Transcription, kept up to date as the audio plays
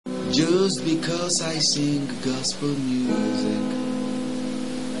just because I sing gospel music.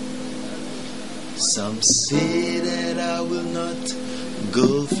 Some say that I will not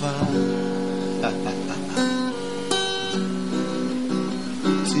go far.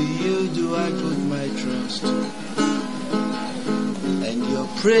 To you do I put my trust, and your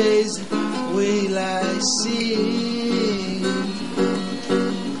praise will I sing.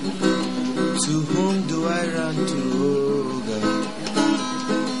 To whom do I run to, oh God,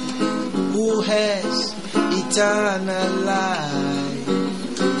 who has eternal life?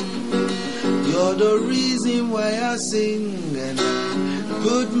 You're the reason why I sing and I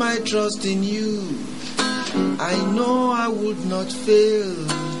put my trust in you. I know I would not fail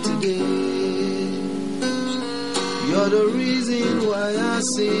today. You're the reason why I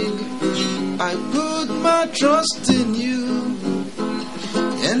sing. I put my trust in you,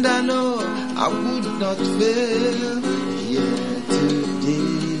 and I know I would not fail. Yeah,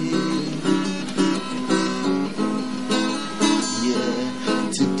 today. Yeah,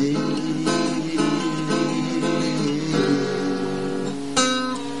 today.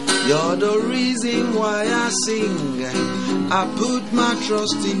 You're the reason why I sing. I put my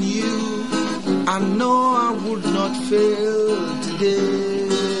trust in you. I know I would not fail today.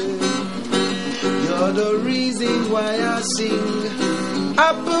 You're the reason why I sing.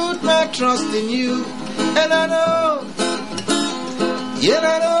 I put my trust in you. And I know, yeah,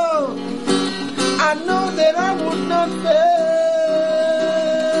 I know that I would not fail.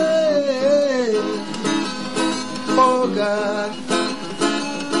 Oh God.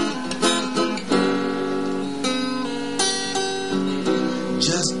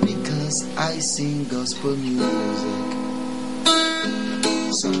 Just because I sing gospel music,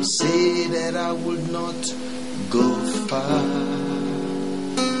 some say that I would not go far.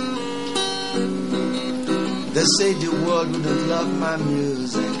 They say the world wouldn't love my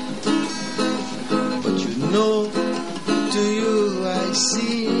music, but you know, to you I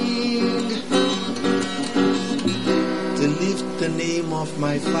sing, to lift the name of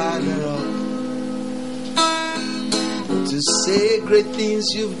my Father up, to say great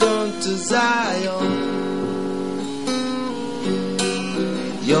things you've done to Zion.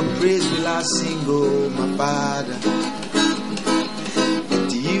 Your praise will I sing, oh my Father, and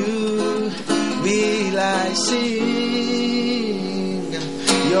to you will I sing.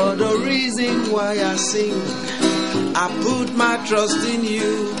 You're the reason why I sing. I put my trust in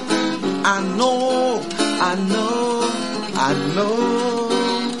you. I know.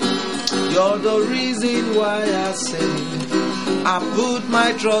 You're the reason why I sing. I put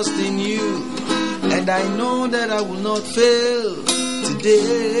my trust in you, and I know that I will not fail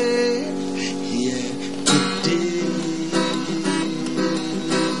today.